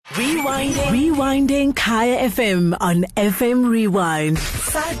Rewinding Kaya FM on FM Rewind.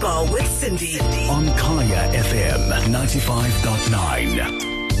 Sidebar with Sindi on Kaya FM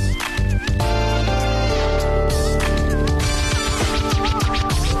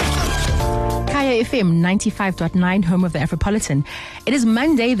 95.9. Kaya FM 95.9, home of the Afropolitan. It is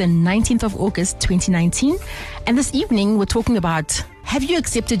Monday, the 19th of August, 2019. And this evening, we're talking about, have you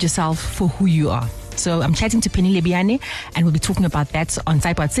accepted yourself for who you are? So I'm chatting to Penny Lebyane, and we'll be talking about that on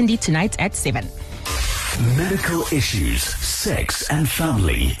Sidebar with Sindi tonight at 7. Medical issues, sex and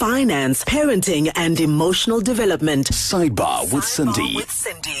family, finance, parenting and emotional development. Sidebar with Sindi.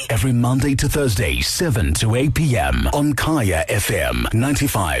 Every Monday to Thursday, 7 to 8 p.m. on Kaya FM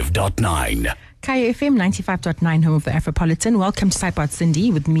 95.9. Kaya FM 95.9, home of the Afropolitan. Welcome to Sidebar with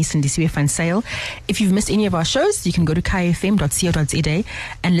Sindi with me, Sindi Sale. If you've missed any of our shows, you can go to kayafm.co.za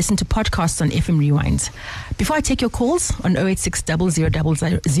and listen to podcasts on FM Rewind. Before I take your calls on 086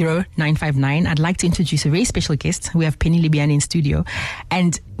 0000959, I'd like to introduce a very special guest. We have Penny Lebyane in studio,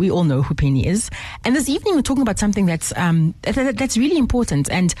 and we all know who Penny is. And this evening we're talking about something that's really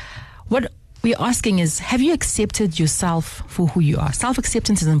important. And what we're asking is, have you accepted yourself for who you are?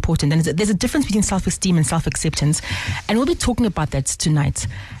 Self-acceptance is important, and there's a difference between self-esteem and self-acceptance, and we'll be talking about that tonight.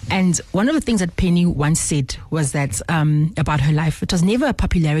 And one of the things that Penny once said was that about her life, it was never a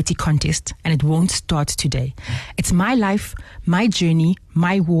popularity contest, and it won't start today. It's my life, my journey,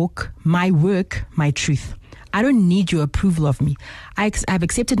 my walk, my work, my truth. I don't need your approval of me. I've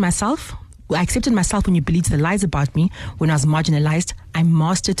accepted myself. I accepted myself when you believed the lies about me. When I was marginalized, I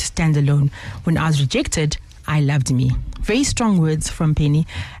mastered to stand alone. When I was rejected, I loved me. Very strong words from Penny,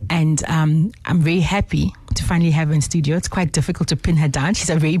 and I'm very happy to finally have her in studio. It's quite difficult to pin her down. She's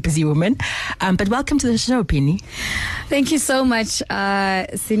a very busy woman. But welcome to the show, Penny. Thank you so much,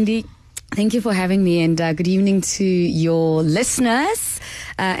 Sindi. Thank you for having me, and good evening to your listeners.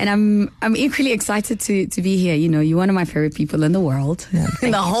 And I'm equally excited to be here. You know, you're one of my favorite people in the world,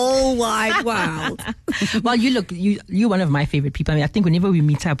 in the whole wide world. Well, you're one of my favorite people. I mean, I think whenever we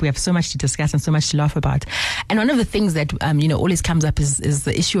meet up, we have so much to discuss and so much to laugh about. And one of the things that always comes up is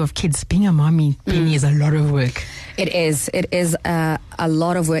the issue of kids. Being a mommy, Penny, is a lot of work. It is a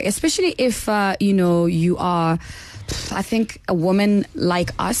lot of work, especially if you are, I think, a woman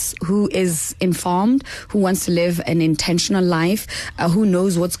like us who is informed, who wants to live an intentional life, who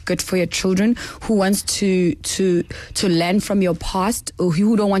knows what's good for your children, who wants to learn from your past, or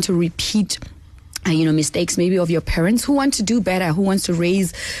who don't want to repeat mistakes maybe of your parents, who want to do better, who wants to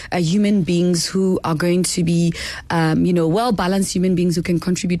raise human beings who are going to be, well-balanced human beings who can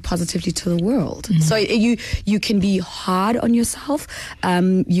contribute positively to the world. Mm-hmm. So you can be hard on yourself.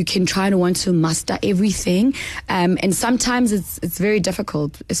 You can try to want to master everything. And sometimes it's very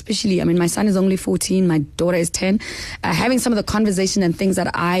difficult, especially, my son is only 14, my daughter is 10. Having some of the conversation and things that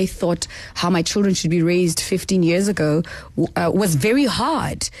I thought how my children should be raised 15 years ago was very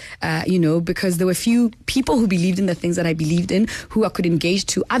hard, because there were few people who believed in the things that I believed in, who I could engage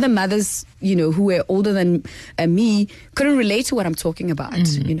to. Other mothers, who were older than me, couldn't relate to what I'm talking about,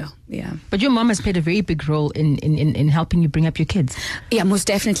 yeah. But your mom has played a very big role in helping you bring up your kids. Yeah, most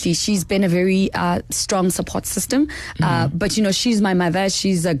definitely. She's been a very strong support system. But, she's my mother.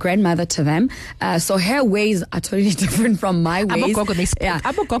 She's a grandmother to them. So her ways are totally different from my ways.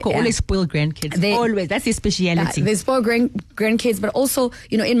 Abokoko always spoil grandkids. Always. That's their speciality. They spoil grandkids. But also,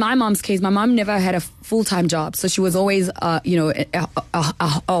 in my mom's case, my mom never had a full-time job. So she was always, a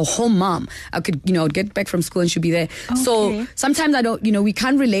home mom. I could, get back from school and she'd be there. Okay. So sometimes I don't, we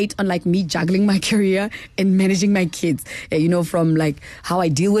can't relate on like me juggling my career and managing my kids, from like how I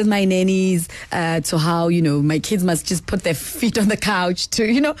deal with my nannies to how, my kids must just put their feet on the couch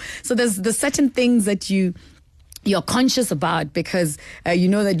to, so there's certain things that you're conscious about because you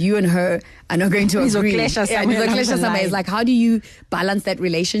know that you and her are not going to agree. It's like, how do you balance that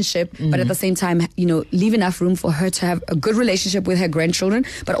relationship, but at the same time, leave enough room for her to have a good relationship with her grandchildren,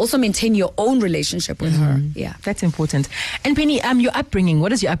 but also maintain your own relationship with her. Yeah, that's important. And Penny, your upbringing,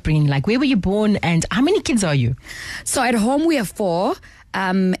 what is your upbringing like? Where were you born and how many kids are you? So at home we have 4.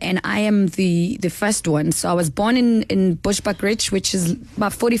 And I am the first one. So I was born in Bushbuckridge, which is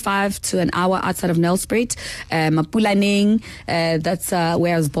about 45 to an hour outside of Nelspruit. Mapulaneng, that's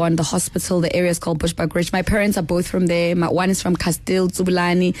where I was born. The hospital, the area is called Bushbuckridge. My parents are both from there. One is from Castile,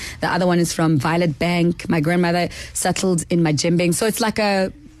 Tsubulani. The other one is from Violet Bank. My grandmother settled in Majembeng. So it's like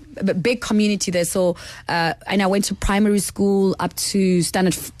a big community there. So and I went to primary school up to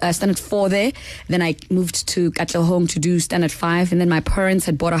standard 4 there. Then I moved to Katlehong to do standard 5, and then my parents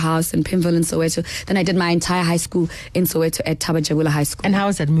had bought a house in Pimville in Soweto. Then I did my entire high school in Soweto at Tabajabula High School. And how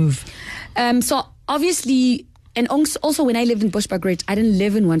was that move? So obviously and also when I lived in Bushbuckridge, I didn't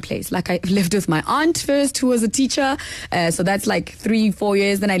live in one place. Like I lived with my aunt first, who was a teacher. So that's like 3-4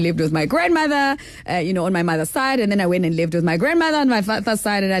 years. Then I lived with my grandmother, on my mother's side. And then I went and lived with my grandmother on my father's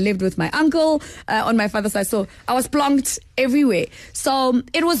side. And I lived with my uncle on my father's side. So I was plonked everywhere. So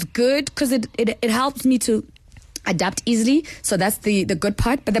it was good because it helped me to adapt easily. So that's the good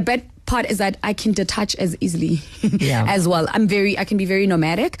part. But the bad part is that I can detach as easily as well. I can be very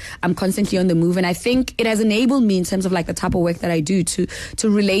nomadic. I'm constantly on the move, and I think it has enabled me in terms of like the type of work that I do to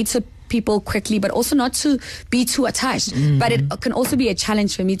relate to people quickly, but also not to be too attached. But it can also be a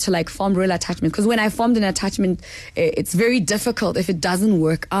challenge for me to like form real attachment, because when I formed an attachment, it's very difficult if it doesn't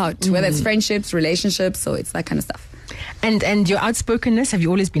work out, whether it's friendships, relationships, so it's that kind of stuff. And your outspokenness, have you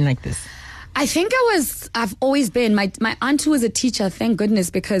always been like this? I think I've always been. My aunt, who was a teacher, thank goodness,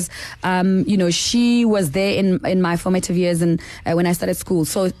 because, she was there in my formative years and when I started school.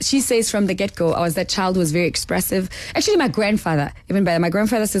 So she says from the get-go, I was that child who was very expressive. Actually, my grandfather, even better. My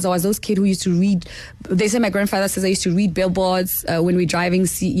grandfather says I was those kid who used to read. They say my grandfather says I used to read billboards when we're driving.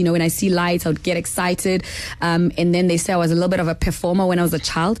 When I see lights, I would get excited. And then they say I was a little bit of a performer when I was a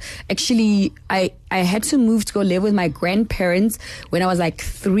child. Actually, I had to move to go live with my grandparents when I was like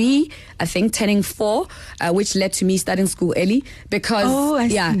 3, I think, turning 4, which led to me starting school early because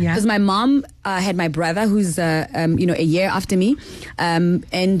because my mom had my brother who's a year after me,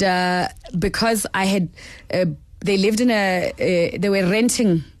 and because I had they lived in they were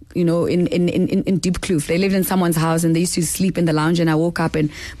renting. In Diepkloof. They lived in someone's house and they used to sleep in the lounge, and I woke up and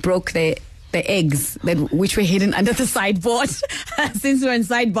broke the eggs which were hidden under the sideboard since we were in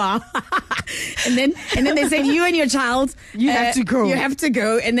sidebar. and then they said, you and your child, you have to go. You have to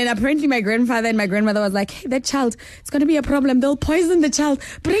go. And then apparently my grandfather and my grandmother was like, hey, that child, it's going to be a problem. They'll poison the child.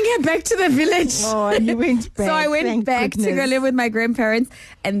 Bring her back to the village. Oh, and you went back. So I went back to go live with my grandparents.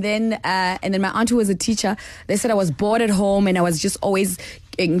 And then my aunt, who was a teacher, they said I was bored at home and I was just always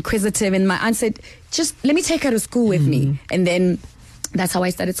inquisitive. And my aunt said, just let me take her to school with me. And then that's how I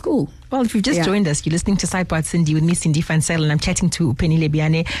started school. Well, if you've just joined us, you're listening to Sidebar Sindi with me, Sindi van Sail, and I'm chatting to Penny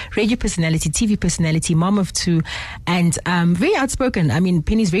Lebyane, radio personality, TV personality, mom of 2, and very outspoken. I mean,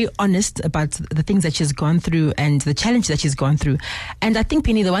 Penny's very honest about the things that she's gone through and the challenge that she's gone through. And I think,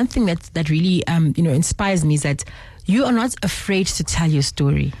 Penny, the one thing that really inspires me is that you are not afraid to tell your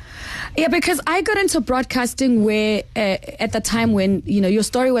story. Yeah, because I got into broadcasting where at the time when your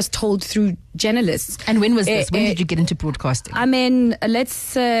story was told through journalists. And when was this? When did you get into broadcasting? I mean,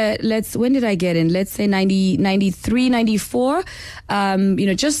 let's when did I get in? Let's say 93, 94.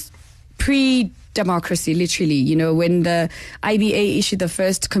 Just pre-democracy, literally. When the IBA issued the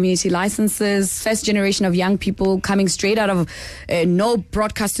first community licenses, first generation of young people coming straight out of no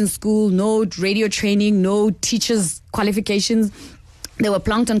broadcasting school, no radio training, no teachers' qualifications. They were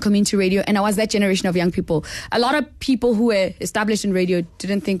plunked on community radio, and I was that generation of young people. A lot of people who were established in radio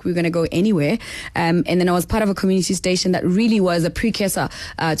didn't think we were going to go anywhere. And then I was part of a community station that really was a precursor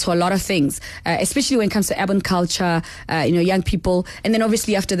to a lot of things, especially when it comes to urban culture, young people. And then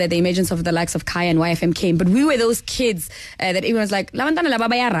obviously after that, the emergence of the likes of Kaya and YFM came. But we were those kids that everyone was like, so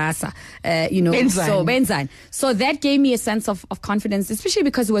Benzine. So that gave me a sense of confidence, especially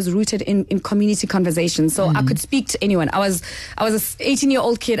because it was rooted in community conversation. So I could speak to anyone. I was a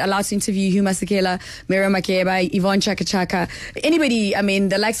 18-year-old kid allowed to interview Hugh Masekela, Miriam Makeba, Yvonne Chaka Chaka, anybody, I mean,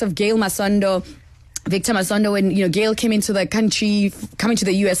 the likes of Gail Masondo, Victor Masondo, when Gail came into the country, coming to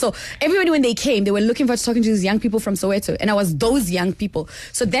the US. So everybody, when they came, they were looking forward to talking to these young people from Soweto, and I was those young people.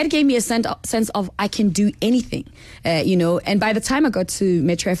 So that gave me a sense of I can do anything, And by the time I got to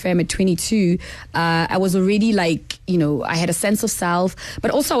Metro FM at 22, I was already like, I had a sense of self, but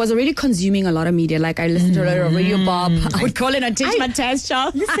also I was already consuming a lot of media. Like I listened to a lot of Radio Bob. I would call it on Teach My Test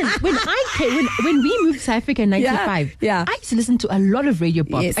show. Listen, when when we moved to South Africa in '95, I used to listen to a lot of Radio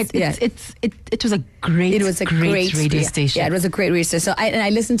Bob. Yes, it was a great radio station. Yeah, it was a great radio station. So I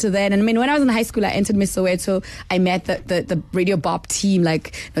listened to that. And I mean, when I was in high school, I entered Miss Soweto. I met the Radio Bob team.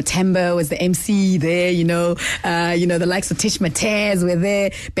 Like, Temba was the MC there, the likes of Tish Matez were there,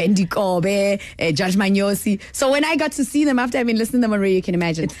 Bendi Kobe, Judge Manyosi. So when I got to see them after I've been listening to them on radio, you can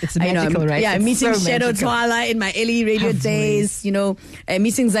imagine. It's magical, right? Yeah, it's meeting so Shadow magical. Twala in my early radio days, meeting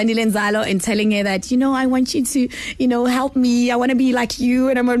Zandile Nzalo and telling her that, I want you to, help me. I want to be like you,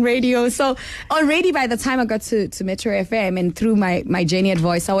 and I'm on radio. So already by the time I got to Metro FM and through my journey at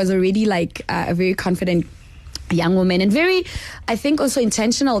Voice, I was already like a very confident young woman, and very, I think, also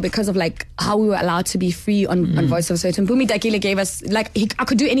intentional because of like how we were allowed to be free on Voice of Soweto. And Bumi Dakile gave us like I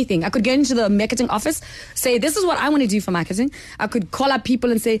could do anything. I could get into the marketing office, say this is what I want to do for marketing. I could call up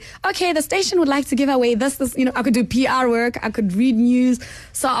people and say, okay, the station would like to give away this. I could do PR work. I could read news.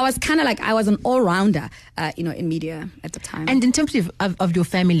 So I was kind of like I was an all-rounder, in media at the time. And in terms of your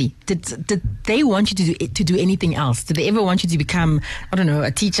family, did they want you to do anything else? Did they ever want you to become, I don't know,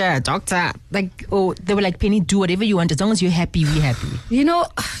 a teacher, a doctor, or they were like, Penny, do whatever you want, as long as you're happy, we're happy?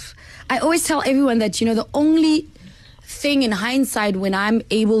 I always tell everyone that, the only thing in hindsight when I'm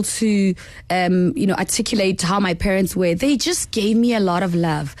able to, articulate how my parents were, they just gave me a lot of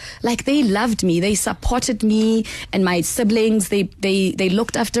love. Like, they loved me. They supported me and my siblings. They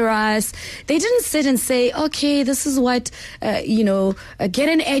looked after us. They didn't sit and say, okay, this is what, get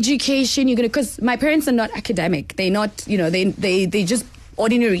an education. You're going to, because my parents are not academic. They're not, they just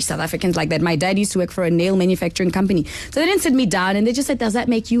ordinary South Africans like that. My dad used to work for a nail manufacturing company. So they didn't sit me down and they just said, does that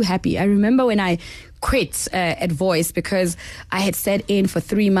make you happy? I remember when I quit at Voice because I had sat in for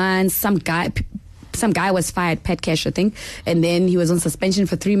 3 months. Some guy was fired, Pat Cash, I think, and then he was on suspension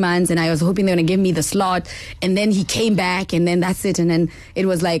for 3 months, and I was hoping they were going to give me the slot, and then he came back, and then that's it, and then it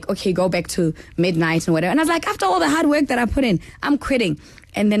was like, okay, go back to midnight and whatever. And I was like, after all the hard work that I put in, I'm quitting.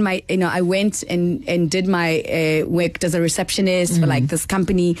 And then I went and did my work as a receptionist for like this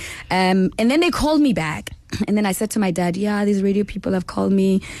company, and then they called me back, and then I said to my dad, yeah, these radio people have called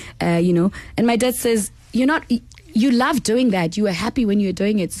me, and my dad says, you love doing that. You were happy when you were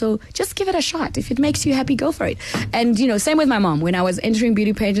doing it. So just give it a shot. If it makes you happy, go for it. And, same with my mom. When I was entering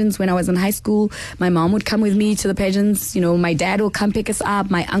beauty pageants, when I was in high school, my mom would come with me to the pageants. My dad would come pick us up.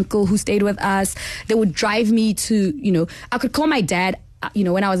 My uncle who stayed with us, they would drive me to, I could call my dad,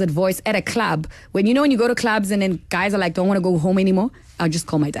 when I was at Voice at a club. When you go to clubs and then guys are like, don't want to go home anymore. I'll just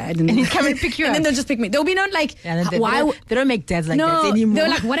call my dad. And he'd come and pick you up. And then they'll just pick me. They'll be not like, why? They don't make dads like that anymore. They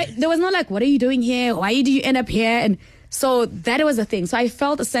were like, there was not like, what are you doing here? Why do you end up here? And so that was the thing. So I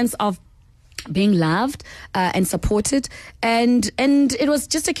felt a sense of being loved and supported. And it was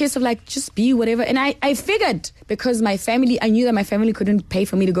just a case of like, just be whatever. And I figured, because I knew that my family couldn't pay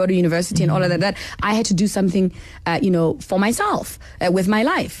for me to go to university and all of that I had to do something, for myself with my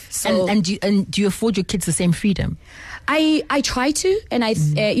life. So, and do you afford your kids the same freedom? I try to, and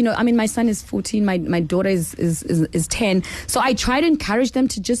my son is 14, my daughter is 10, so I try to encourage them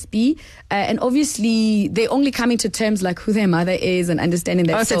to just be, and obviously they're only coming to terms like who their mother is and understanding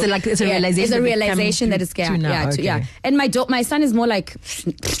that. Oh, so it's a realization. It's a realization that is yeah. And my son is more like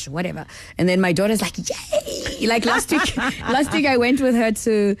whatever, and then my daughter's like, yay! Like last week I went with her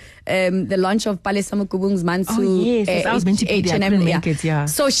to the launch of Pale Samukubung's Mansu. Oh yes, I was meant to be there. I couldn't make it. Yeah.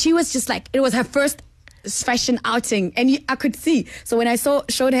 So she was just like, it was her first fashion outing, and I could see. So when I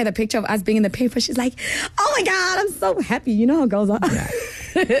showed her the picture of us being in the paper, she's like, oh my God, I'm so happy. You know how girls are.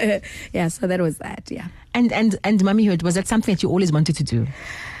 Yeah. Yeah, so that was that. Yeah. And Mummyhood, was that something that you always wanted to do?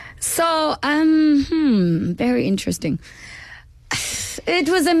 So very interesting. It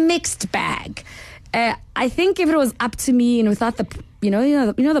was a mixed bag. I think if it was up to me and without the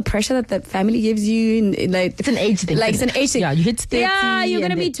the pressure that the family gives you, and like it's an age thing. Like it's an age thing. Yeah, you hit 30. Yeah, you're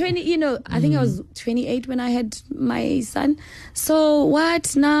gonna be 20. I think I was 28 when I had my son. So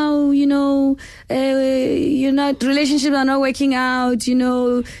what now? Relationships are not working out.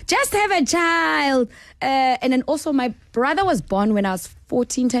 Just have a child. And then also my brother was born when I was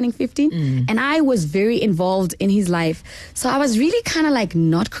 14, turning 15, and I was very involved in his life. So I was really kind of like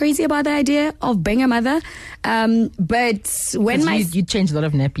not crazy about the idea of being a mother. But when you changed a lot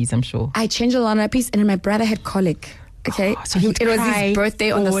of nappies, I'm sure. I changed a lot of nappies, and then my brother had colic. Okay, so it was his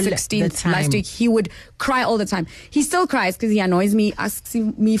birthday on the 16th last week. He would cry all the time. He still cries because he annoys me,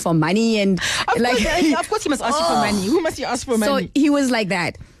 asking me for money, and of course he must ask you for money. Who must he ask for money? So he was like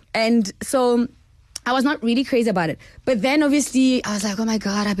that, and so I was not really crazy about it. But then obviously I was like, oh my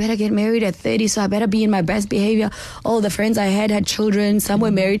God, I better get married at 30, so I better be in my best behavior. All the friends I had children, some were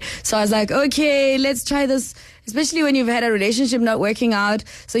married. So I was like, okay, let's try this. Especially when you've had a relationship not working out.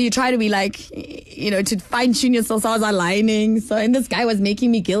 So you try to be like, to fine tune yourself. So I was aligning. And this guy was making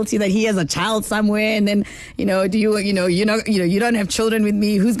me guilty that he has a child somewhere. And then, you don't have children with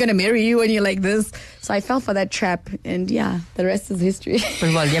me. Who's going to marry you when you're like this? So I fell for that trap. And yeah, the rest is history.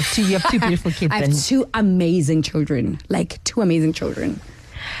 But well, you have two beautiful kids. I have two amazing children, like 2 amazing children.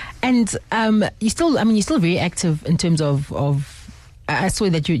 And you're still very active in terms of I saw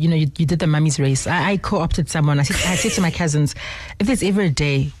that you did the mummy's race. I co-opted someone. I said to my cousins, if there's ever a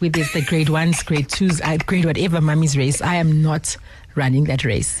day where there's the grade 1s, grade 2s, grade whatever mummy's race, I am not running that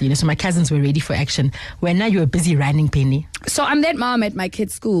race. So my cousins were ready for action. Where now you're busy running, Penny. So I'm that mom at my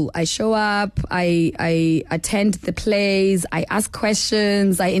kid's school. I show up, I attend the plays, I ask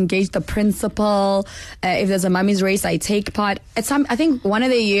questions, I engage the principal. If there's a mummy's race, I take part. I think one of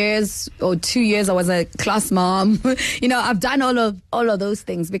the years or 2 years I was a class mom. I've done all of those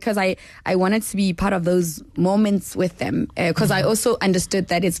things because I wanted to be part of those moments with them. Because I also understood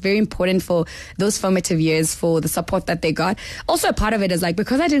that it's very important for those formative years for the support that they got. Also, a part of it is like,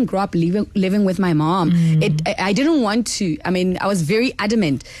 because I didn't grow up living with my mom, I didn't want to. I was very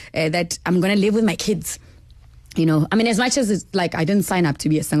adamant that I'm going to live with my kids. As much as it's like I didn't sign up to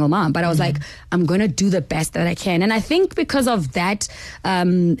be a single mom, but I was like, I'm going to do the best that I can. And I think because of that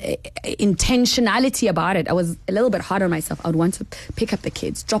intentionality about it, I was a little bit hard on myself. I would want to pick up the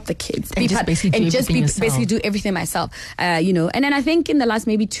kids, drop the kids, basically do everything myself. And then I think in the last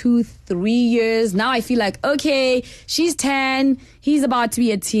maybe 2-3 years, now I feel like, okay, she's 10, he's about to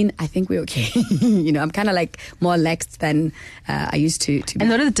be 18. I think we're okay. I'm kind of like more laxed than I used to be. And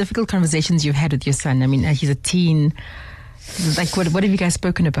what are the difficult conversations you've had with your son? He's a teen. Like, what have you guys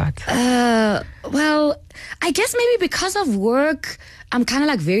spoken about? Well, I guess maybe because of work, I'm kind of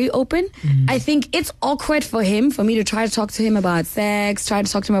like very open. I think it's awkward for me to try to talk to him about sex, try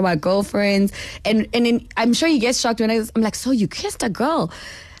to talk to him about girlfriends. And then I'm sure he gets shocked when I'm like, so you kissed a girl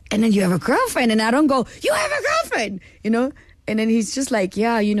and then you have a girlfriend? And I don't go, you have a girlfriend, And then he's just like,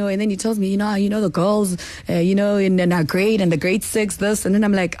 yeah, and then he tells me, the girls, in our grade and the grade 6, this. And then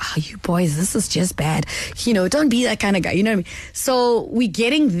I'm like, you boys, this is just bad. Don't be that kind of guy. You know what I mean? So we're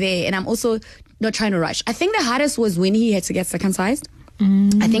getting there, and I'm also not trying to rush. I think the hardest was when he had to get circumcised.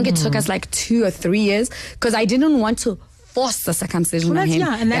 I think it took us like 2 or 3 years because I didn't want to force the circumcision on him.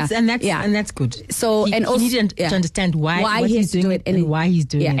 Yeah, and that's good. So and also you need to understand why he he's has to do doing it and why he's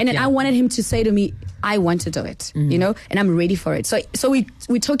doing it. And then I wanted him to say to me, I want to do it, and I'm ready for it. So we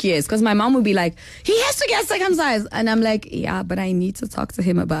took years because my mom would be like, he has to get circumcised, and I'm like, yeah, but I need to talk to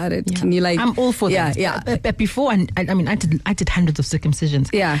him about it. Yeah. Can you I'm all for that. Yeah. But before, I did hundreds of circumcisions.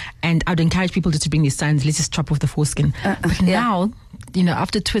 Yeah. And I'd encourage people just to bring their sons. Let's just chop off the foreskin. But now,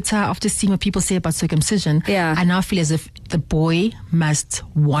 after Twitter, after seeing what people say about circumcision, I now feel as if the boy must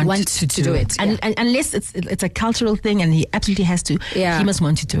want to do it. And unless it's a cultural thing and he absolutely has to, he must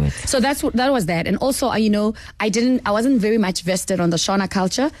want to do it. So that was that. And also, I wasn't very much vested on the Shona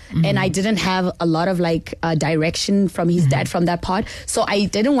culture, and I didn't have a lot of direction from his dad from that part. So I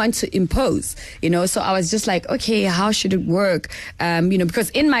didn't want to impose, so I was just like, okay, how should it work? Because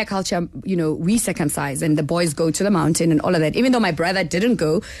in my culture, we circumcise and the boys go to the mountain and all of that. Even though my brother didn't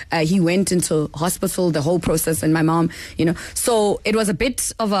go, he went into hospital, the whole process, and my mom, so it was a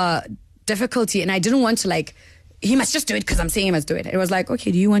bit of a difficulty, and I didn't want to he must just do it because I'm saying he must do it. It was like,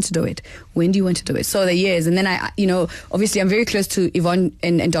 okay, do you want to do it? When do you want to do it? So the years, and then I obviously I'm very close to Yvonne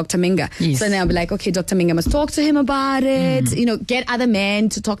and Dr. Minga. Yes. So then I'll be like, okay, Dr. Minga must talk to him about it, get other men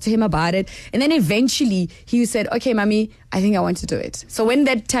to talk to him about it. And then eventually he said, okay, mommy, I think I want to do it. So when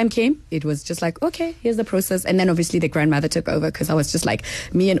that time came, it was just like, okay, here's the process. And then obviously the grandmother took over because I was just like,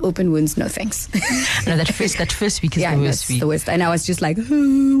 me and open wounds, no thanks. No, that first week is the worst week. The worst. And I was just like,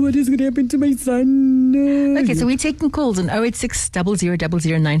 oh, what is going to happen to my son? Okay, so we're taking calls on 086 00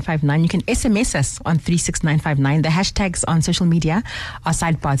 959. You can SMS us on 36959. The hashtags on social media are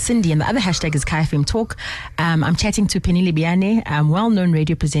Sidebar Sindi, and the other hashtag is KFM Talk. I'm chatting to Penny Lebyane, well-known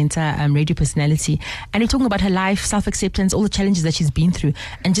radio presenter, radio personality, and we're talking about her life, self-acceptance, all the challenges that she's been through,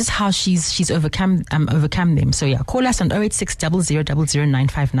 and just how she's overcome them. So call us on 086 00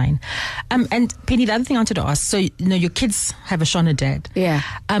 959. And Penny, the other thing I wanted to ask, so your kids have a Shona dad. Yeah.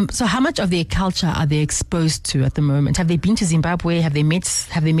 So how much of their culture are they exposed to at the moment? Have they been to Zimbabwe? Have they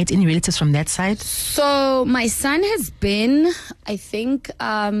met any relatives from that side? So my son has been, I think,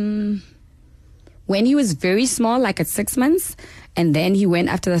 when he was very small, like at 6 months, and then he went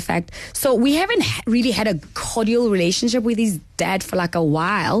after the fact. So we haven't really had a cordial relationship with his dad for like a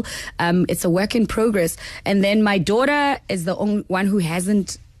while. It's a work in progress. And then my daughter is the only one who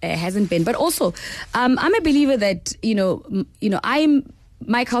hasn't been. But also, I'm a believer that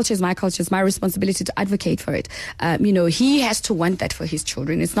my culture is my culture. It's my responsibility to advocate for it. He has to want that for his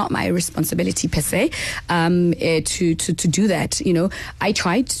children. It's not my responsibility per se to do that. I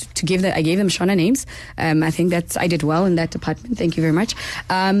tried to give that. I gave them Shona names. I think that I did well in that department. Thank you very much.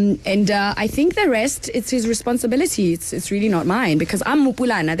 I think the rest, it's his responsibility. It's really not mine because I'm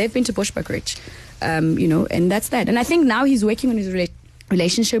Mupulana. They've been to Bushbuckridge, and that's that. And I think now he's working on his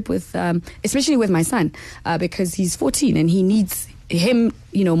relationship with, especially with my son, because he's 14 and he needs him,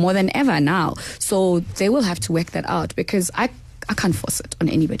 more than ever now. So they will have to work that out because I can't force it on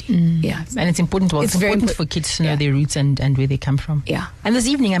anybody. Yeah. And it's important. Well, it's very important for kids to know their roots and where they come from. Yeah. And this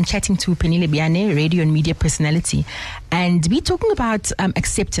evening, I'm chatting to Penny Lebyane, radio and media personality, and we're talking about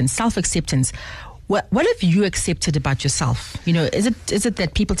acceptance, self-acceptance. What have you accepted about yourself? You know, is it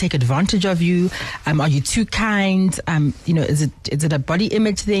that people take advantage of you? Are you too kind? You know, is it a body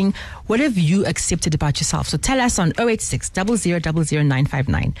image thing? What have you accepted about yourself? So tell us on 086 0000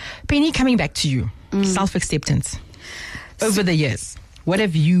 959. Penny, coming back to you. Self-acceptance. Over the years, what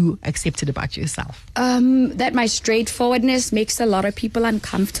have you accepted about yourself? That my straightforwardness makes a lot of people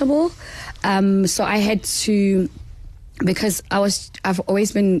uncomfortable. So I had to, because I've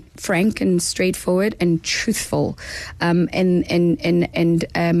always been frank and straightforward and truthful, and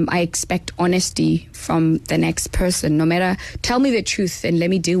I expect honesty from the next person. No matter, tell me the truth and let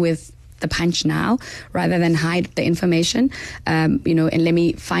me deal with the punch now, rather than hide the information. You know, and let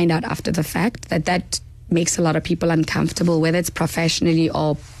me find out after the fact. That makes a lot of people uncomfortable, whether it's professionally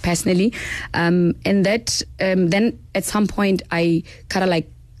or personally, and that then at some point I kind of like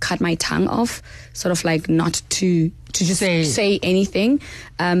cut my tongue off, sort of like not to just say anything,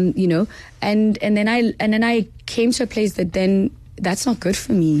 you know, and then I came to a place that then that's not good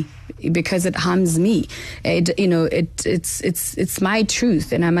for me because it harms me. It's my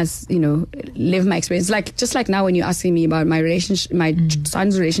truth, and I must, you know, live my experience. Like just like now when you're asking me about my relationship, my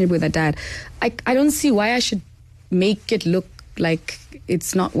son's relationship with her dad, I don't see why I should make it look like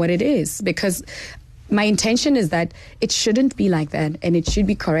it's not what it is, because my intention is that it shouldn't be like that, and it should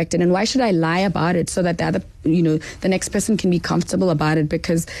be corrected. And why should I lie about it so that the other, you know, the next person can be comfortable about it?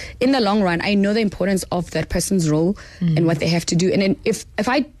 Because in the long run, I know the importance of that person's role and what they have to do. And then if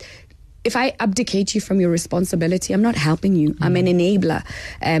I abdicate you from your responsibility, I'm not helping you. I'm an enabler,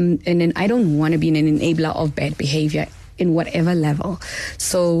 and then I don't want to be an enabler of bad behavior in whatever level.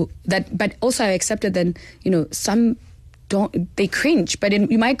 So that, but also I accepted that, you know, some don't, they cringe, but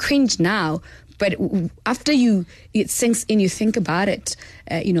you might cringe now. But after it sinks in, you think about it.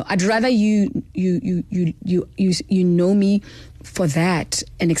 You know, I'd rather you know me for that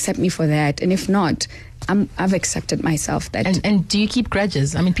and accept me for that. And if not, I've accepted myself that. And do you keep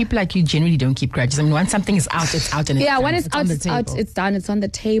grudges? I mean, people like you generally don't keep grudges. I mean, once something is out, it's out, and it's done. When it's out, it's done. It's on the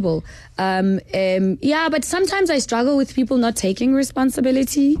table. But sometimes I struggle with people not taking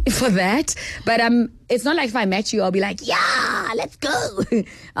responsibility for that. But it's not like if I met you, I'll be like, yeah, let's go.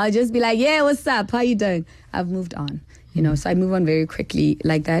 I'll just be like, yeah, what's up? How you doing? I've moved on, you know, so I move on very quickly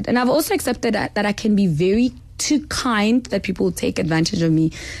like that. And I've also accepted that I can be very too kind, that people will take advantage of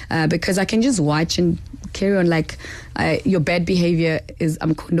me, because I can just watch and carry on like your bad behavior is,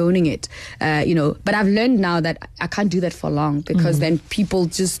 I'm condoning it, you know. But I've learned now that I can't do that for long, because then people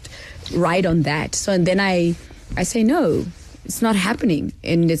just ride on that. So and then I say no, it's not happening,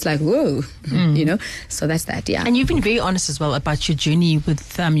 and it's like whoa, you know. So that's that, yeah. And you've been very honest as well about your journey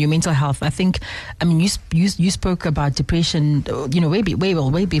with your mental health. I think, I mean, you spoke about depression, you know, way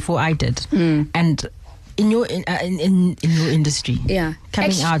before I did, and in your industry,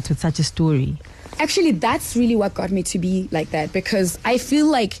 coming out with such a story. Actually, that's really what got me to be like that, because I feel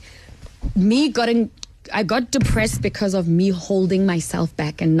like I got depressed because of me holding myself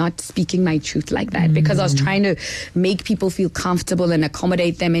back and not speaking my truth like that, because I was trying to make people feel comfortable and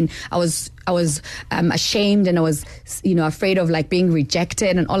accommodate them, and I was ashamed, and I was, you know, afraid of like being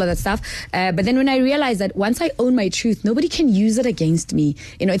rejected and all of that stuff. But then when I realized that once I own my truth, nobody can use it against me.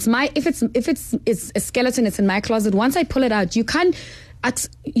 You know, it's a skeleton, it's in my closet. Once I pull it out, you can't.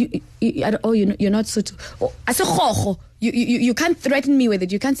 You're not so. You can't threaten me with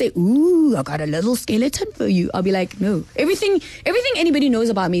it. You can't say, "Ooh, I got a little skeleton for you." I'll be like, no. Everything anybody knows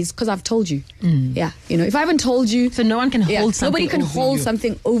about me is because I've told you. Yeah, you know, if I haven't told you, so no one can hold something. Nobody can hold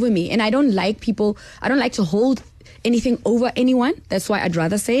something over me, and I don't like people. I don't like to hold anything over anyone. That's why I'd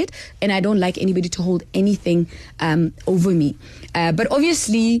rather say it, and I don't like anybody to hold anything over me. But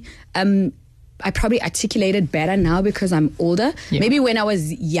obviously, I probably articulate it better now because I'm older. Yeah. Maybe when I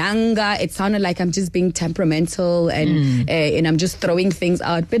was younger, it sounded like I'm just being temperamental and I'm just throwing things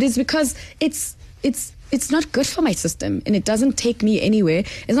out. But it's because it's not good for my system, and it doesn't take me anywhere.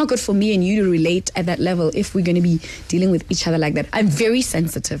 It's not good for me and you to relate at that level if we're going to be dealing with each other like that. I'm very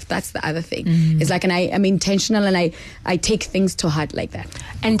sensitive. That's the other thing. It's like, and I'm intentional, and I take things to heart like that.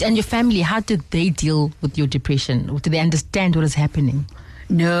 And your family, how did they deal with your depression? Do they understand what is happening?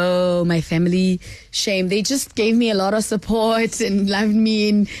 No, my family, shame. They just gave me a lot of support and loved me,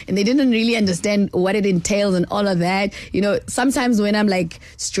 and they didn't really understand what it entails and all of that. You know, sometimes when I'm like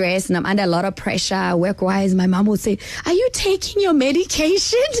stressed and I'm under a lot of pressure, work-wise, my mom would say, "Are you taking your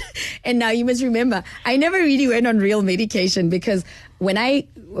medication?" And now you must remember, I never really went on real medication, because when I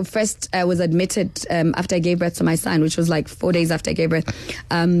first was admitted after I gave birth to my son, which was like 4 days after I gave birth,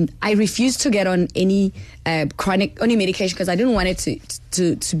 I refused to get on any any medication because I didn't want it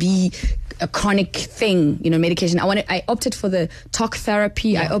to be a chronic thing, medication. I opted for the talk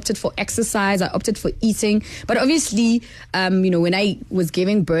therapy. I opted for exercise. I opted for eating. But obviously, when I was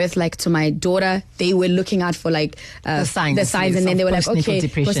giving birth, like to my daughter, they were looking out for like the signs, and then they were like, okay,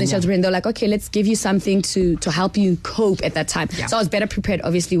 postnatal depression. They're like, okay, let's give you something to help you cope at that time. Yeah. So I was better prepared,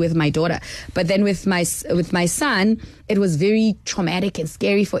 obviously, with my daughter. But then with my son, it was very traumatic and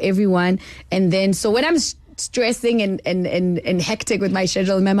scary for everyone. And then so when I'm stressing and hectic with my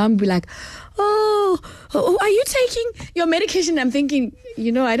schedule, my mom would be like, oh, are you taking your medication? I'm thinking,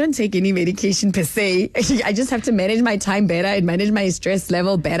 I don't take any medication per se. I just have to manage my time better and manage my stress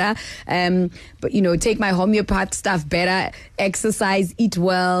level better. But, take my homeopath stuff better, exercise, eat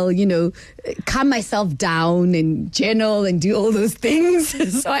well, calm myself down and journal and do all those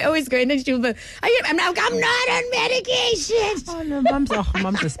things. So I always go in and she'll be, I'm not on medication. Oh, no, mums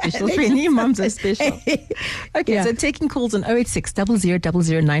are special. Penny, mums are special. Okay, so taking calls on 086 00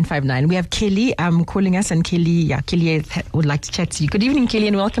 959. We have Kelly calling us, and Kelly would like to chat to you. Good evening, Kelly,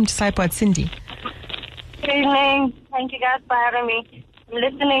 and welcome to Sidepod. Sindi. Good evening. Thank you guys for having me. I'm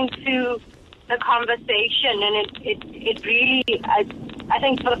listening to the conversation, and it really, I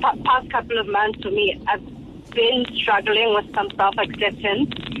think for the past couple of months for me, I've been struggling with some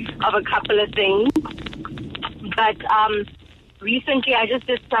self-acceptance of a couple of things. But recently I just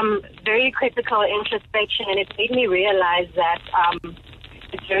did some very critical introspection, and it made me realize that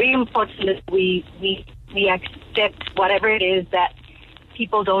it's very important that we accept whatever it is that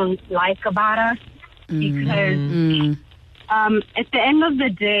people don't like about us, because at the end of the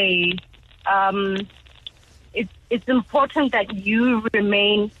day, it's important that you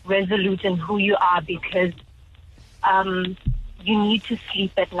remain resolute in who you are, because you need to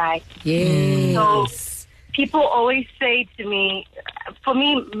sleep at night. Yes. So people always say to me, for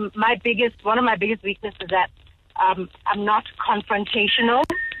me, one of my biggest weaknesses is that I'm not confrontational.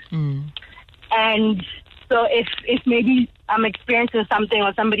 And so if maybe I'm experiencing something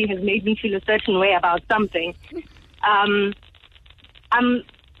or somebody has made me feel a certain way about something, I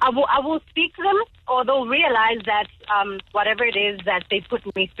will speak to them, or they'll realize that whatever it is that they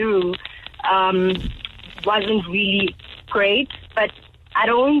put me through wasn't really great, but I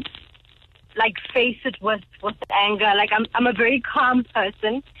don't face it with anger. Like I'm a very calm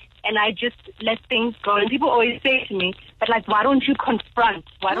person, and I just let things go. And people always say to me, but why don't you confront?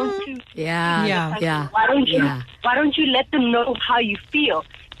 Why don't you? Yeah. Why don't you let them know how you feel?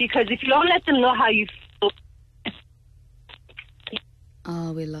 Because if you don't let them know how you feel.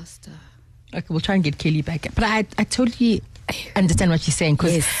 Oh, we lost her. Okay, we'll try and get Kelly back. But I totally understand what she's saying.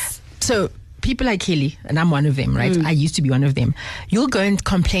 So people like Kelly, and I'm one of them, right? I used to be one of them. You'll go and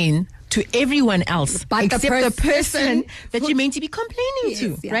complain to everyone else but except the person that you're meant to be complaining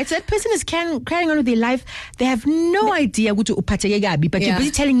to, right? So that person is carrying on with their life. They have no idea what to upatayega, but you're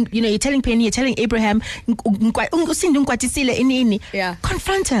busy telling, you're telling Penny, you're telling Abraham,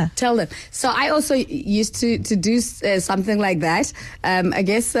 confront her. Tell them. So I also used to do something like that. I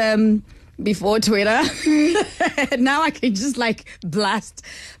guess before Twitter. Now I can just blast.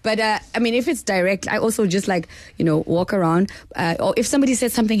 But if it's direct, I also just walk around. Or if somebody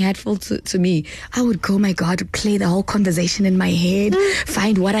said something hateful to me, I would go, my God, play the whole conversation in my head,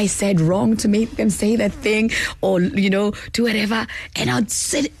 find what I said wrong to make them say that thing, or, do whatever. And I'll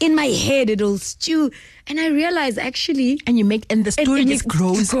sit in my head, it'll stew. And I realize actually... And the story just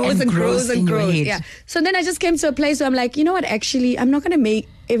grows and grows in your head. Yeah. So then I just came to a place where I'm like, you know what, actually, I'm not going to make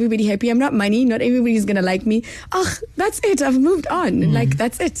everybody happy. I'm not money. Not everybody's going to like me. Oh, that's it. I've moved on.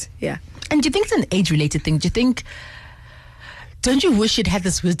 That's it. Yeah. And do you think it's an age-related thing? Don't you wish you'd had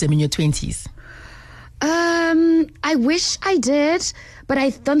this wisdom in your 20s? I wish I did, but I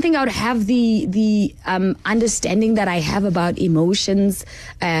don't think I would have the understanding that I have about emotions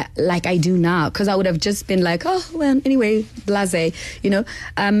like I do now, because I would have just been like, oh, well, anyway, blasé,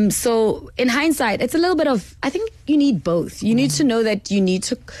 So in hindsight, it's a little bit of, I think you need both. You need to know that you need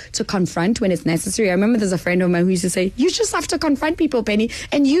to confront when it's necessary. I remember there's a friend of mine who used to say, you just have to confront people, Penny,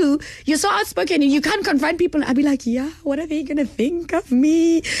 and you're so outspoken and you can't confront people. I'd be like, yeah, what are they going to think of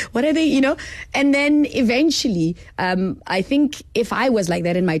me? What are they, And then eventually, I think if I was like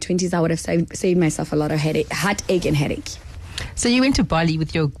that in my 20s, I would have saved myself a lot of heartache and headache. So you went to Bali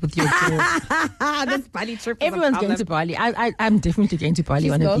with your girls. This Bali trip. Everyone's going to Bali. I'm definitely going to Bali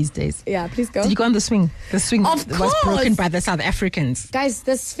one of these days. Yeah, please go. Did you go on the swing? The swing Of was broken course. by the South Africans. Guys,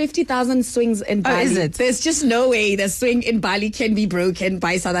 there's 50,000 swings in Bali. is it? There's just no way the swing in Bali can be broken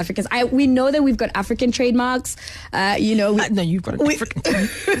by South Africans. We know that we've got African trademarks. No, you've got an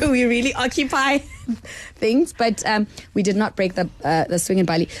African. We really occupy things, but we did not break the swing in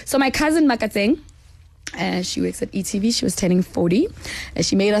Bali. So my cousin Makatseng, she works at ETV. She was turning 40.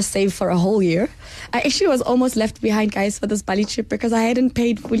 She made us save for a whole year. I actually was almost left behind, guys, for this Bali trip because I hadn't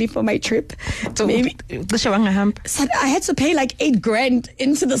paid fully for my trip. So Maybe the Shawanga hump. so I had to pay like $8,000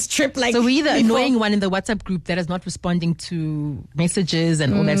 into this trip. Like, So we're the before. annoying one in the WhatsApp group that is not responding to messages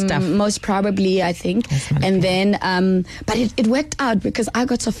and all that stuff. Most probably, I think. And then, but it worked out because I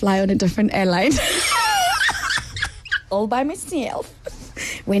got to fly on a different airline. All by myself.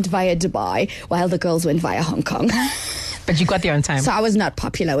 Went via Dubai while the girls went via Hong Kong. But you got there on time. So I was not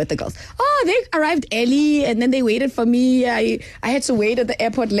popular with the girls. Oh, they arrived early and then they waited for me. I had to wait at the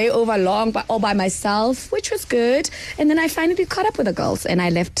airport layover long, but all by myself, which was good. And then I finally caught up with the girls and I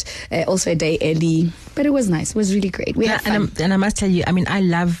left also a day early. But it was nice. It was really great. We had fun. And I must tell you, I mean, I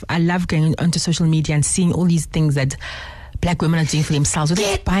love going onto social media and seeing all these things that black women are doing for themselves, whether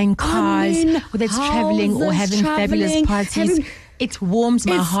it's buying cars, whether it's traveling or having fabulous parties. It warms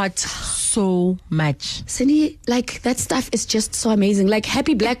my heart so much. Sindi, like that stuff is just so amazing. Like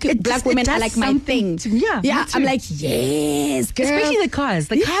happy black women are like my thing. Yeah, I'm like, yes, girl. Especially the cars.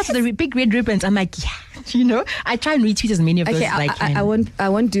 The cars with the big red ribbons. I'm like, yeah, I try and retweet as many of those as I can. I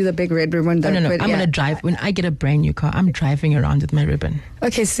won't do the big red ribbon. No. I'm gonna drive. When I get a brand new car, I'm driving around with my ribbon.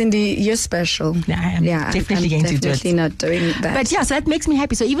 Okay, Sindi, you're special. Yeah, I am definitely going to do it. Definitely not doing that. But yeah, so that makes me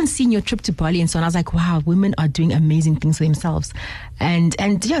happy. So even seeing your trip to Bali and so on, I was like, wow, women are doing amazing things for themselves. And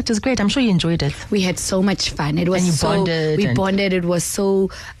yeah, it was great. I'm sure you enjoyed it. We had so much fun. It was We bonded. It was so,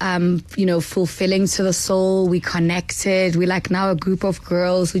 fulfilling to the soul. We connected. We're like now a group of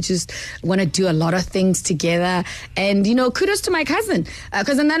girls who just want to do a lot of things together. And, kudos to my cousin.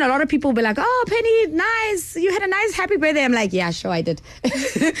 Because then a lot of people will be like, oh, Penny, nice. You had a nice, happy birthday. I'm like, yeah, sure, I did.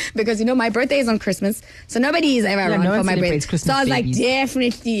 Because, my birthday is on Christmas. So nobody is ever around for my birthday. So I was like,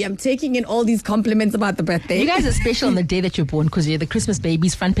 definitely, I'm taking in all these compliments about the birthday. You guys are special on the day that you're born because you're the Christmas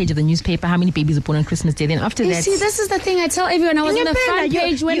babies, front page of the newspaper. How many babies are born on Christmas Day? Then after that... See, this is the thing I tell everyone. I was on the front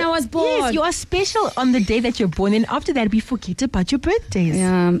page when I was born. Yes, you are special on the day that you're born. And after that, we forget about your birthdays.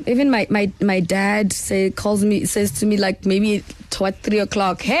 Yeah, even my dad says to me like maybe 3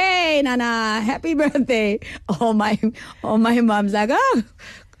 o'clock, hey, Nana, happy birthday. Oh, my mom's like, oh...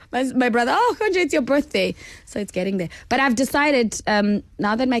 My brother, Konja, it's your birthday. So it's getting there. But I've decided,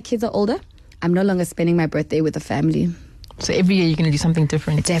 now that my kids are older, I'm no longer spending my birthday with the family. So every year you're going to do something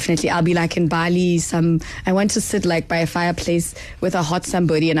different? Definitely. I'll be like in Bali. I want to sit like by a fireplace with a hot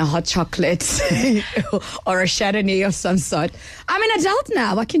somebody and a hot chocolate or a Chardonnay of some sort. I'm an adult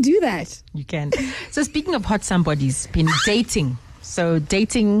now. I can do that. You can. So speaking of hot somebodies, Penny, dating. So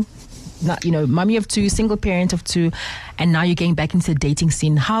dating... mommy of 2, single parent of 2, and now you're getting back into the dating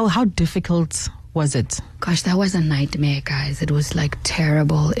scene. How difficult was it? Gosh, that was a nightmare, guys. It was like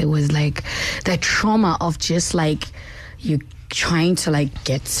terrible. It was like the trauma of just like you trying to like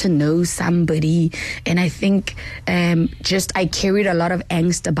get to know somebody. And I think I carried a lot of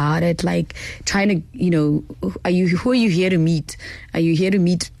angst about it, like trying to, who are you here to meet? Are you here to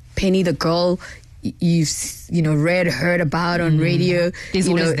meet Penny, the girl you've heard about on radio?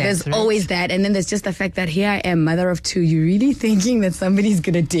 There's always that. And then there's just the fact that here I am, mother of 2. You're really thinking that somebody's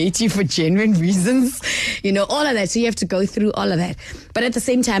gonna date you for genuine reasons, all of that. So you have to go through all of that. But at the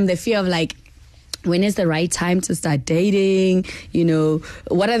same time, the fear of like, when is the right time to start dating?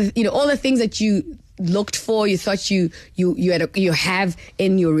 What are all the things that you looked for, you thought you have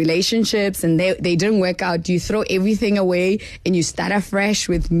in your relationships, and they didn't work out. You throw everything away and you start afresh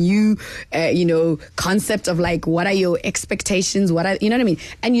with new concept of like, what are your expectations, what I mean,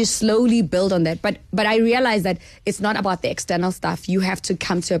 and you slowly build on that. But I realized that it's not about the external stuff. You have to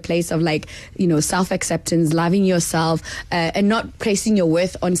come to a place of like self-acceptance, loving yourself, and not placing your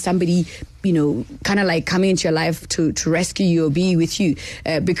worth on somebody kind of like coming into your life to rescue you or be with you,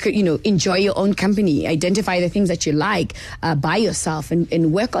 because enjoy your own company, identify the things that you like by yourself,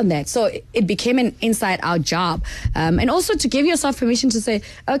 and work on that. So it became an inside-out job, and also to give yourself permission to say,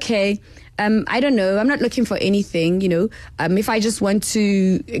 okay, I don't know, I'm not looking for anything. If I just want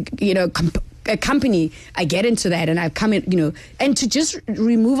to, a company, I get into that, and I come in, and to just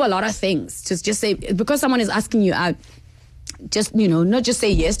remove a lot of things. Just say, because someone is asking you out, just not just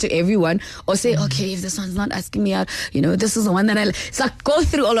say yes to everyone, or say, okay, if this one's not asking me out, this is the one that I. So go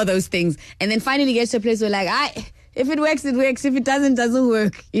through all of those things, and then finally get to a place where like, If it works, it works. If it doesn't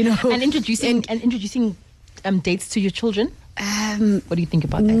work. And introducing dates to your children. What do you think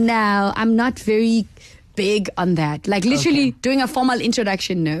about that? No, I'm not very big on that. Like literally doing a formal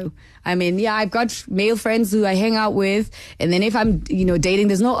introduction, no. I mean, yeah, I've got male friends who I hang out with, and then if I'm, dating,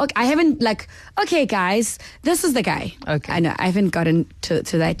 there's no, I haven't okay, guys, this is the guy. Okay. I know, I haven't gotten to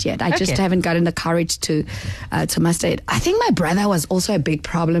that yet. I just haven't gotten the courage to master it. I think my brother was also a big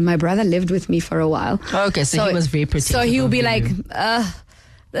problem. My brother lived with me for a while. Okay, so he was very protective. So he would be like,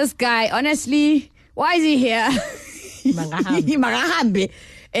 this guy, honestly, why is he here?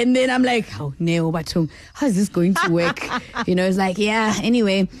 And then I'm like, oh no, but how is this going to work? It's like, yeah,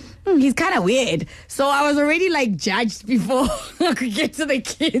 anyway, he's kind of weird. So I was already like judged before I could get to the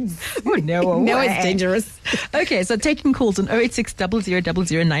kids. Oh no. No, it's dangerous. Okay, so taking calls on 086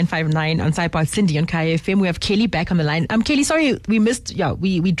 00959 on Sidebar Sindi on Kaya FM. We have Kelly back on the line. Kelly, sorry, we missed,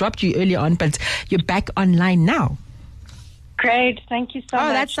 we dropped you earlier on, but you're back online now. Great, thank you so much. Oh,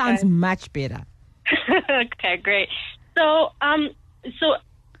 that sounds much better. Okay, great. So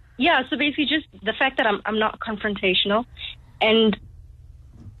basically just the fact that I'm not confrontational, and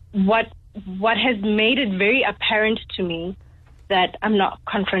what has made it very apparent to me that I'm not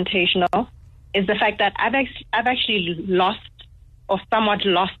confrontational is the fact that I've actually lost or somewhat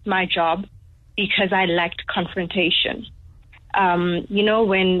lost my job because I lacked confrontation. When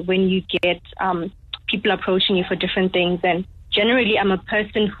you get people approaching you for different things, and generally I'm a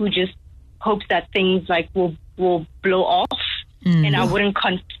person who just hopes that things will blow off. And I wouldn't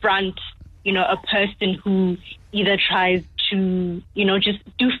confront, a person who either tries to, just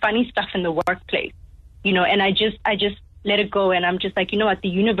do funny stuff in the workplace, and I just let it go. And I'm just like, what, the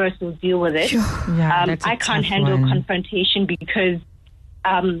universe will deal with it. I can't handle confrontation because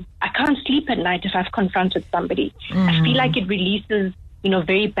I can't sleep at night if I've confronted somebody. I feel like it releases,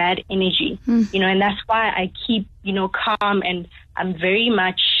 very bad energy, and that's why I keep, calm, and I'm very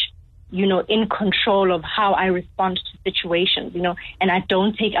much, in control of how I respond to situations, and I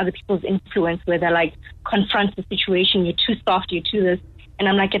don't take other people's influence where they're like, confront the situation, you're too soft, you're too this. And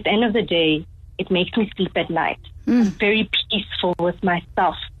I'm like, at the end of the day, it makes me sleep at night. I'm very peaceful with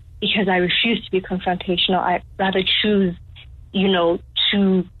myself because I refuse to be confrontational. I rather choose,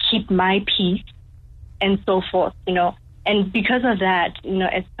 to keep my peace and so forth, And because of that,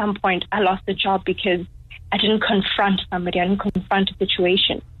 at some point I lost the job because I didn't confront somebody, I didn't confront a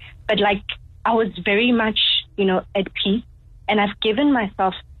situation. But I was very much, at peace, and I've given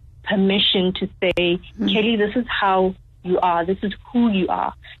myself permission to say, Kelly, this is how you are. This is who you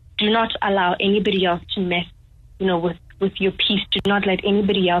are. Do not allow anybody else to mess, with your peace. Do not let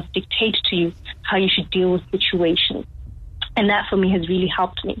anybody else dictate to you how you should deal with situations. And that for me has really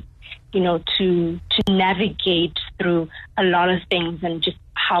helped me, to navigate through a lot of things and just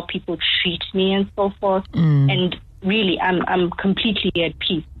how people treat me and so forth. And really, I'm completely at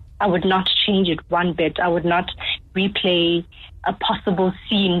peace. I would not change it one bit. I would not replay a possible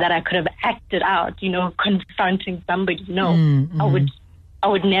scene that I could have acted out, confronting somebody. No, I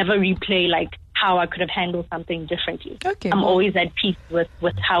would never replay how I could have handled something differently. Okay, I'm always at peace with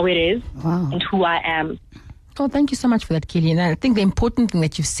how it is and who I am. Well, thank you so much for that, Kelly. And I think the important thing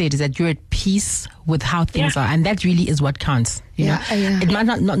that you've said is that you're at peace with how things are, and that really is what counts. You know? It might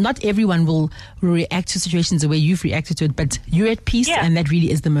not everyone will react to situations the way you've reacted to it, but you're at peace, and that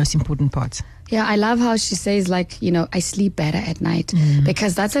really is the most important part. Yeah, I love how she says, I sleep better at night,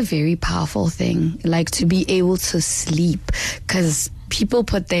 because that's a very powerful thing, to be able to sleep, because people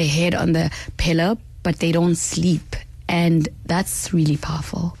put their head on the pillow, but they don't sleep. And that's really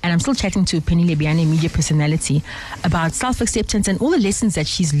powerful. And I'm still chatting to Penny Lebyane, media personality, about self-acceptance and all the lessons that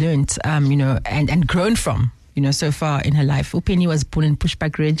she's learned, and grown from, so far in her life. Penny was born in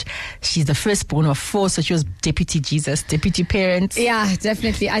Pushback Ridge. She's the firstborn of 4, so she was deputy Jesus, deputy parent. Yeah,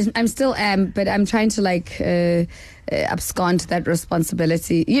 definitely. I'm still but I'm trying to abscond that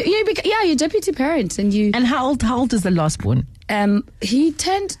responsibility. You're deputy parent, and you. And how old is the last born? He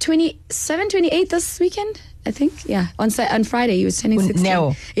turned 27, 28 this weekend. I think, on Friday he was turning 16.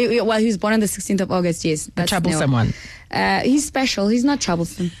 No. He was born on the 16th of August, yes. A troublesome one. He's special. He's not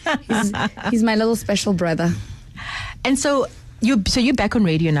troublesome. He's my little special brother. And so you're back on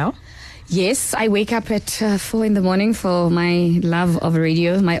radio now? Yes, I wake up at 4 in the morning for my love of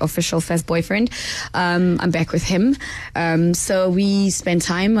radio, my official first boyfriend. I'm back with him. So we spend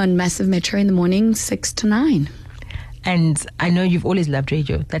time on Massive Metro in the morning, 6 to 9. And I know you've always loved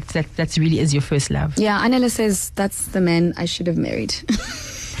radio. That really is your first love. Yeah, Anela says that's the man I should have married.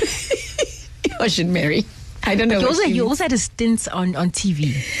 I should marry. I don't know. You also had a stint on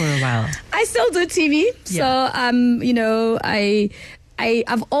TV for a while. I still do TV. Yeah. So,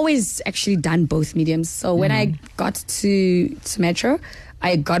 I've always actually done both mediums. So when I got to Metro,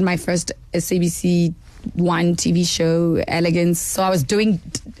 I got my first SABC One TV show, Elegance. So I was doing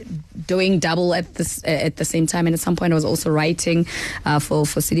double at the same time, and at some point I was also writing for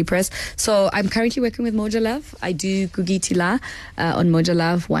City Press. So I'm currently working with Moja Love. I do Gugi Tila on Moja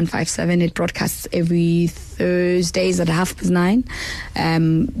Love 157. It broadcasts every Thursdays at 9:30.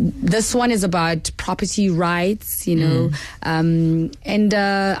 This one is about property rights, and I'm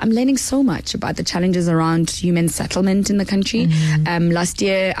learning so much about the challenges around human settlement in the country. Last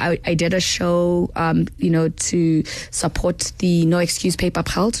year I did a show, to support the No Excuse Pay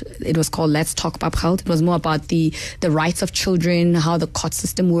Papheld. It was called Let's Talk Papheld. It was more about the rights of children, how the court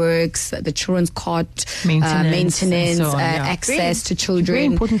system works, the children's court, maintenance so on, access to children. Very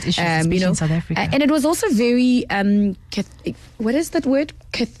important issues, especially in South Africa. And it was also very, what is that word?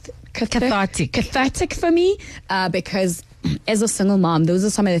 Cathartic for me, because as a single mom, those are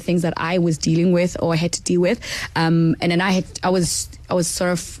some of the things that I was dealing with or had to deal with. And then I was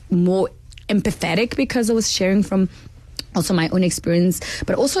sort of more empathetic because I was sharing from also my own experience,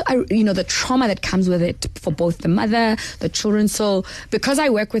 but also, the trauma that comes with it for both the mother, the children. So because I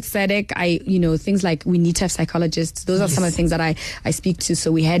work with SADC, things like we need to have psychologists. Those are some of the things that I speak to. So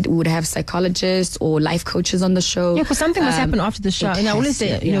we would have psychologists or life coaches on the show. Yeah, because something must happen after the show. And I always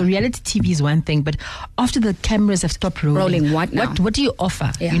say, reality TV is one thing, but after the cameras have stopped rolling, what now? What do you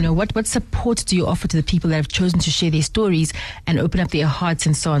offer? Yeah. What support do you offer to the people that have chosen to share their stories and open up their hearts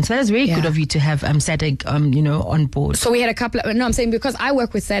and so on? So that is very good of you to have SADC, on board. So we had a couple of, I'm saying because I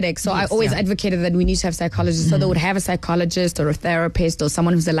work with SADC, so I always advocated that we need to have psychologists. So they would have a psychologist or a therapist or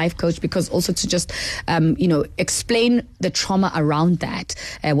someone who's a life coach, because also to just, explain the trauma around that,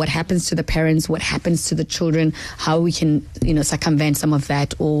 what happens to the parents, what happens to the children, how we can, circumvent some of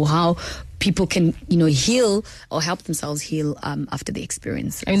that, or how people can, heal or help themselves heal after the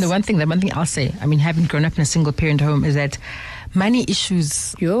experience. I mean, the one thing I'll say, having grown up in a single parent home, is that money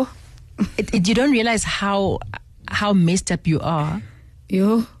issues, you don't realize how messed up you are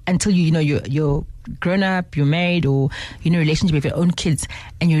until you're grown up, you're married, or you're in a relationship with your own kids,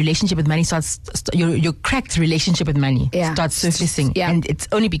 and your relationship with money your cracked relationship with money starts surfacing. And it's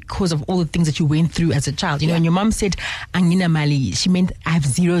only because of all the things that you went through as a child. When your mom said Angina Mali, she meant I have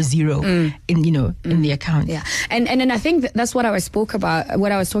 0 in the account. And then I think that's what I was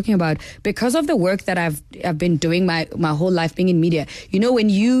talking about, because of the work that I've been doing my whole life being in media. When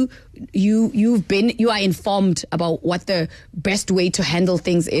you are informed about what the best way to handle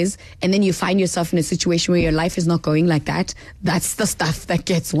things is, and then you find yourself in a situation where your life is not going like that. That's the stuff that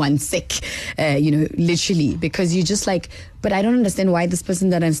gets one sick, literally, because you just like, but I don't understand why this person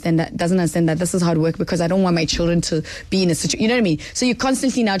doesn't understand that this is how it works, because I don't want my children to be in a situation, you know what I mean? So you're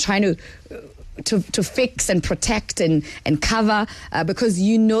constantly now trying to fix and protect and cover, because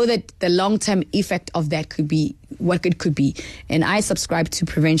you know that the long-term effect of that could be what it could be. And I subscribe to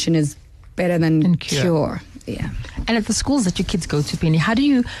prevention is better than cure. Yeah. And at the schools that your kids go to, Penny, how do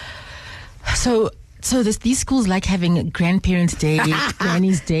you... So these schools like having Grandparents' Day,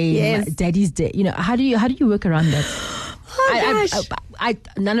 Granny's Day, Daddy's Day. How do you work around that? Oh, gosh. I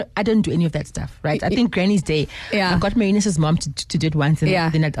don't do any of that stuff, right? I think Granny's Day. I got Marina's mom to do it once, and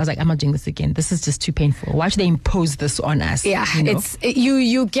then I was like, I'm not doing this again. This is just too painful. Why should they impose this on us?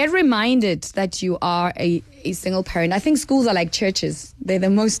 You get reminded that you are a single parent. I think schools are like churches. They're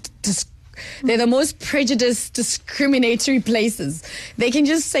the most prejudiced, discriminatory places. They can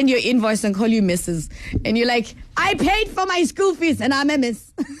just send you an invoice and call you Mrs. And you're like, I paid for my school fees and I'm a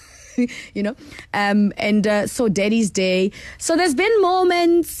miss. So Daddy's Day. So there's been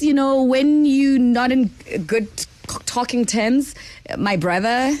moments, when you're not in good talking terms. My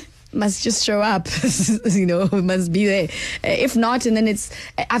brother must just show up, must be there. If not, and then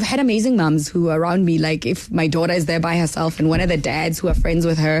I've had amazing moms who are around me, like if my daughter is there by herself and one of the dads who are friends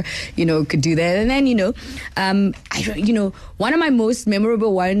with her, could do that. And then, one of my most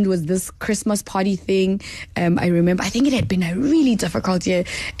memorable ones was this Christmas party thing. I remember, I think it had been a really difficult year.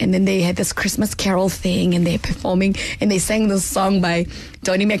 And then they had this Christmas carol thing and they're performing and they sang this song by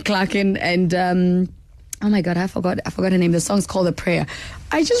Donnie McClarkin and, oh my God, I forgot her name. The song's called A Prayer.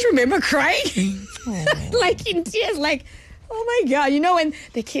 I just remember crying, like in tears, like, oh my God, when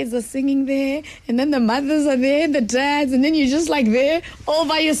the kids are singing there and then the mothers are there, the dads, and then you're just like there all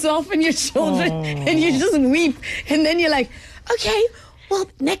by yourself and your children and you just weep. And then you're like, okay, well,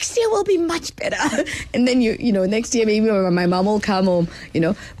 next year will be much better. And then next year maybe my mom will come home,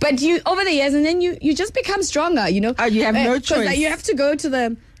 but you over the years, and then you just become stronger, You have no choice. You have to go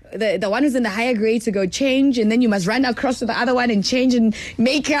to the one who's in the higher grade to go change, and then you must run across to the other one and change and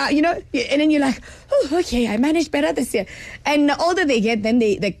make out, and then you're like, oh, okay, I managed better this year. And the older they get, then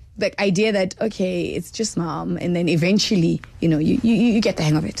the idea that, okay, it's just mom, and then eventually, you get the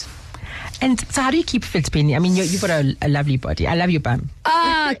hang of it. And so how do you keep fit, Penny? I mean, you've got a lovely body. I love your bum.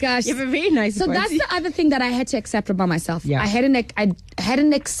 Oh, gosh. You have a very nice body. So that's the other thing that I had to accept about myself. Yeah. I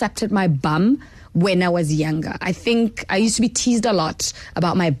hadn't accepted my bum when I was younger. I think I used to be teased a lot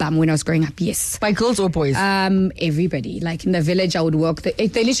about my bum when I was growing up. Yes. By girls or boys? Everybody. Like in the village I would walk. They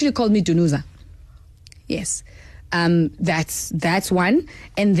literally called me Dunuza. Yes. That's one.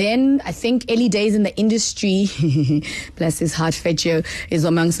 And then I think early days in the industry, bless his heart, Fetcho is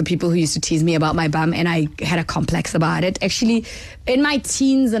amongst the people who used to tease me about my bum, and I had a complex about it. Actually, in my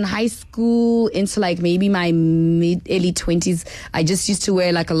teens and high school, into like maybe my early 20s, I just used to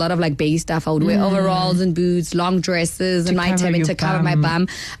wear like a lot of like baby stuff. I would wear overalls and boots, long dresses, and nighttime to cover my bum.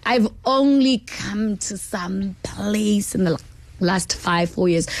 I've only come to some place in the last 5-4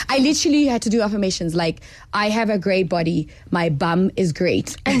 years. I literally had to do affirmations like, I have a great body, my bum is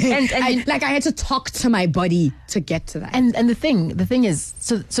great. And I had to talk to my body to get to that. And the thing is,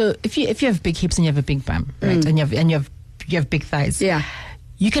 so if you have big hips and you have a big bum, right, and you have big thighs, yeah,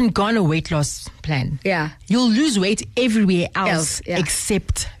 you can go on a weight loss plan. Yeah. You'll lose weight everywhere else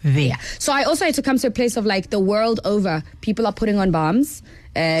except there. Yeah. So I also had to come to a place of like, the world over, people are putting on balms.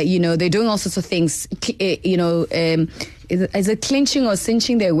 They're doing all sorts of things. Is it clinching or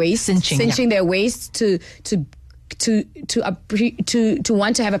cinching their waist? Cinching their waist to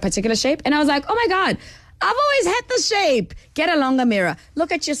want to have a particular shape. And I was like, oh my God, I've always had the shape. Get a longer mirror.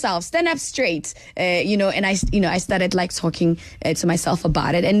 Look at yourself. Stand up straight. And I started like talking to myself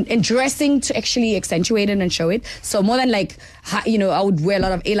about it and dressing to actually accentuate it and show it. So more than like, I would wear a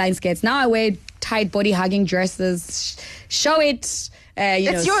lot of A-line skirts. Now I wear tight body hugging dresses. Show it.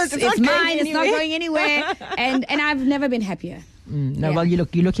 It's yours. It's mine. It's not going anywhere. and I've never been happier. Well, you're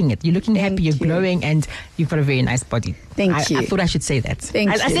looking happy, you're glowing, and you've got a very nice body. Thank you. I thought I should say that.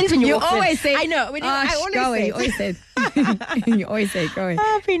 Thank you. I said it when you always say. I know. I always say. You always say. Go ahead.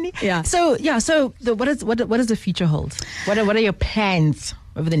 Oh, Penny. Yeah. So what does the future hold? What are your plans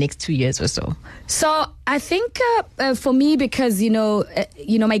over the next 2 years or so? So I think for me, because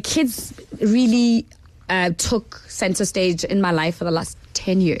my kids really took center stage in my life for the last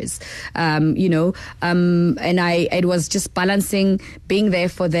 10 years, and it was just balancing being there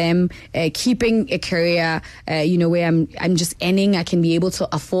for them, keeping a career, where I'm just earning, I can be able to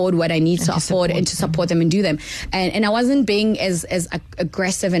afford what I need to afford and to support them and do them. And I wasn't being as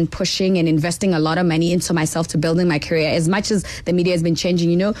aggressive and pushing and investing a lot of money into myself to building my career as much as the media has been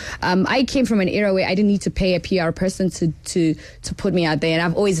changing. I came from an era where I didn't need to pay a PR person to put me out there, and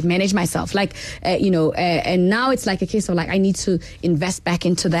I've always managed myself, and now it's like a case of like, I need to invest back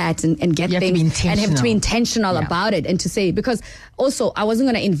into that and get things and have to be intentional about it, and to say, because also I wasn't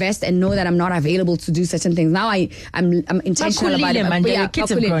going to invest and know that I'm not available to do certain things. Now I'm intentional about it. Your kids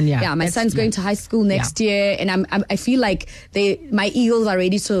have grown, my son's going to high school next year, and I feel like my eagles are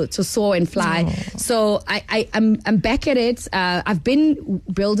ready to soar and fly. So I'm back at it. I've been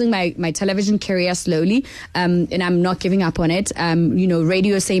building my television career slowly, and I'm not giving up on it.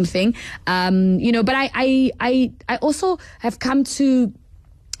 Radio, same thing. But I also have come to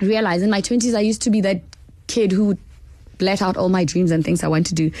realize in my 20s, I used to be that kid who let out all my dreams and things I want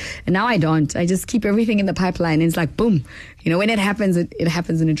to do. And now I don't. I just keep everything in the pipeline, and it's like, boom, when it happens, it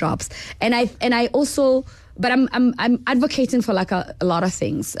happens and it drops. And I also, but I'm advocating for like a lot of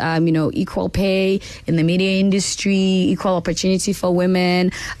things, equal pay in the media industry, equal opportunity for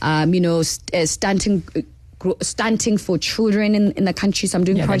women, stunting for children in the country. So I'm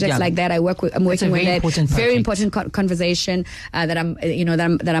doing projects like that. I'm working with that. Very important conversation that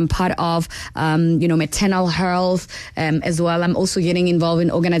I'm part of. Maternal health as well. I'm also getting involved in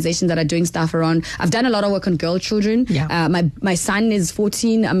organizations that are doing stuff around. I've done a lot of work on girl children. Yeah. My son is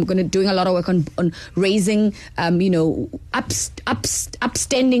 14. I'm doing a lot of work on raising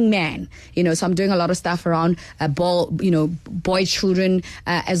upstanding man. So I'm doing a lot of stuff around boy children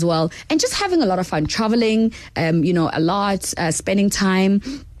as well, and just having a lot of fun traveling. A lot, spending time,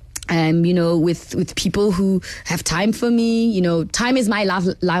 with people who have time for me. Time is my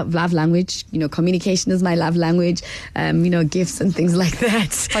love language. Communication is my love language. Gifts and things like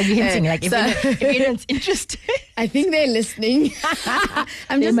that. Are you hinting if anyone's interested? I think they're listening.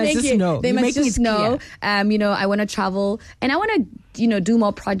 They must just know. I want to travel, and I want to do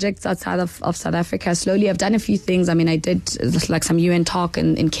more projects outside of South Africa. Slowly, I've done a few things. I mean, I did like some UN talk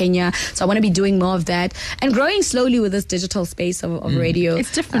in Kenya. So I want to be doing more of that and growing slowly with this digital space of radio.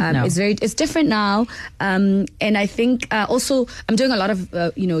 It's different now. It's different now. And I think also I'm doing a lot of,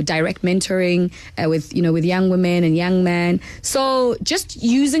 direct mentoring with young women and young men. So just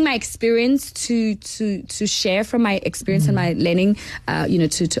using my experience to share from my experience and my learning,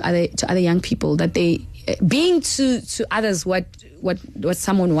 to other young people, that they being to others what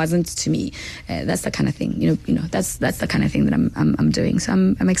someone wasn't to me. That's the kind of thing, that's the kind of thing that I'm doing. So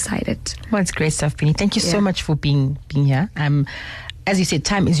I'm excited. Well, it's great stuff, Penny. Thank you so much for being here. As you said,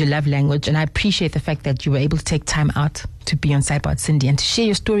 time is your love language, and I appreciate the fact that you were able to take time out to be on Sidebar Sindi and to share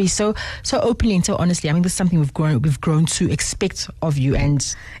your story so openly and so honestly. I mean, this is something we've grown to expect of you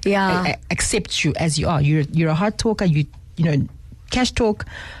and accept you as you are. You're a hard talker. You cash talk.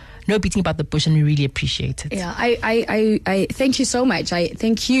 No beating about the bush, and we really appreciate it. Yeah, I thank you so much. I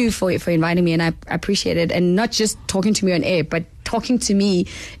thank you for inviting me, and I appreciate it. And not just talking to me on air, but talking to me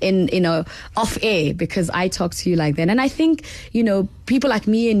in off air, because I talk to you like that. And I think people like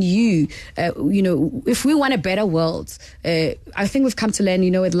me and you, if we want a better world, I think we've come to learn,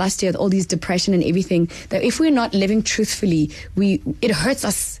 with last year, all these depression and everything, that if we're not living truthfully, it hurts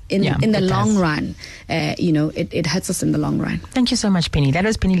us in the long run. It hurts us in the long run. Thank you so much, Penny. That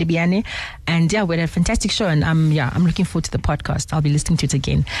was Penny Lebyane, and we had a fantastic show, and I'm looking forward to the podcast. I'll be listening to it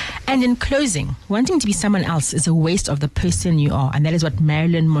again. And in closing, wanting to be someone else is a waste of the person you are, and that is what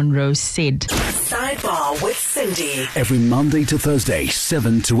Marilyn Monroe said. Sidebar with Sindi. Every Monday to Thursday,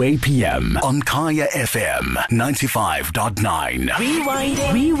 7 to 8 p.m. on Kaya FM 95.9.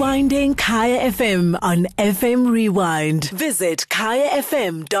 Rewinding Kaya FM on FM Rewind. Visit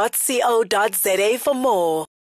kayafm.co.za for more.